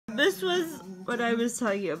this was what I was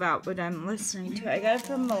telling you about what I'm listening to. I got it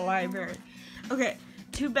from the library. Okay,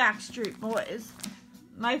 two Backstreet Boys.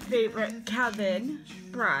 My favorite, Kevin,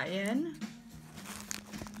 Brian.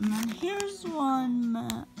 And then here's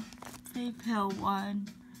one, Faith Hill one.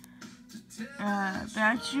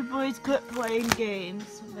 Backstreet Boys Quit Playing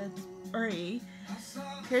Games with Brie.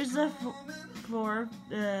 Here's the fourth,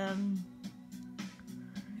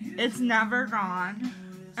 It's Never Gone.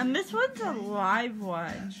 And this one's a live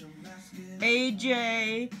one.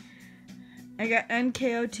 AJ. I got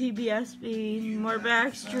NKOTBSB, more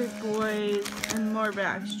Backstreet Boys, and more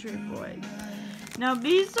Backstreet Boys. Now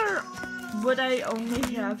these are what I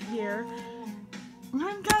only have here.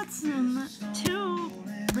 I've got some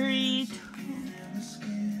Ray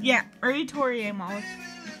Tori Amos.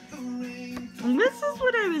 And this is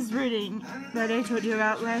what I was reading that I told you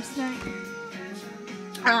about last night.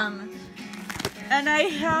 And I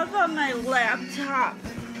have on my laptop,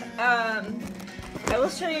 I will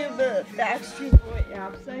show you the Backstreet Boy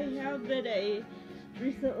apps I have that I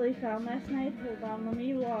recently found last night. Hold on, let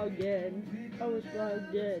me log in. Oh, it's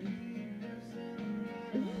logged in.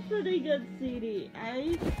 This is a pretty good CD.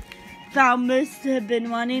 I found this, have been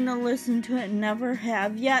wanting to listen to it, and never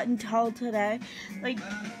have yet until today. Like,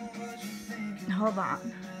 hold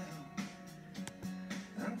on.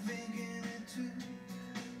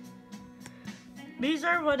 These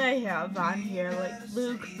are what I have on here, like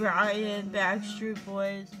Luke, Brian, Backstreet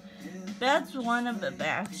Boys. That's one of the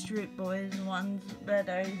Backstreet Boys ones that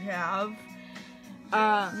I have.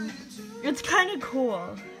 It's kind of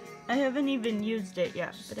cool. I haven't even used it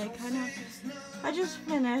yet, but I just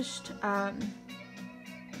finished,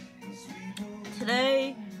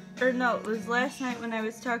 today, or no, it was last night when I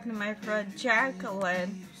was talking to my friend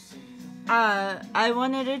Jacqueline. I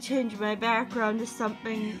wanted to change my background to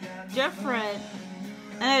something different.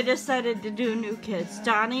 And I decided to do new kids.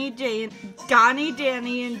 Donnie, Danny,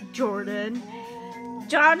 and Jordan.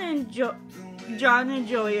 John and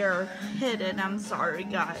Joey are hidden. I'm sorry,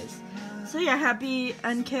 guys. So yeah, happy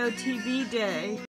NKOTB Day.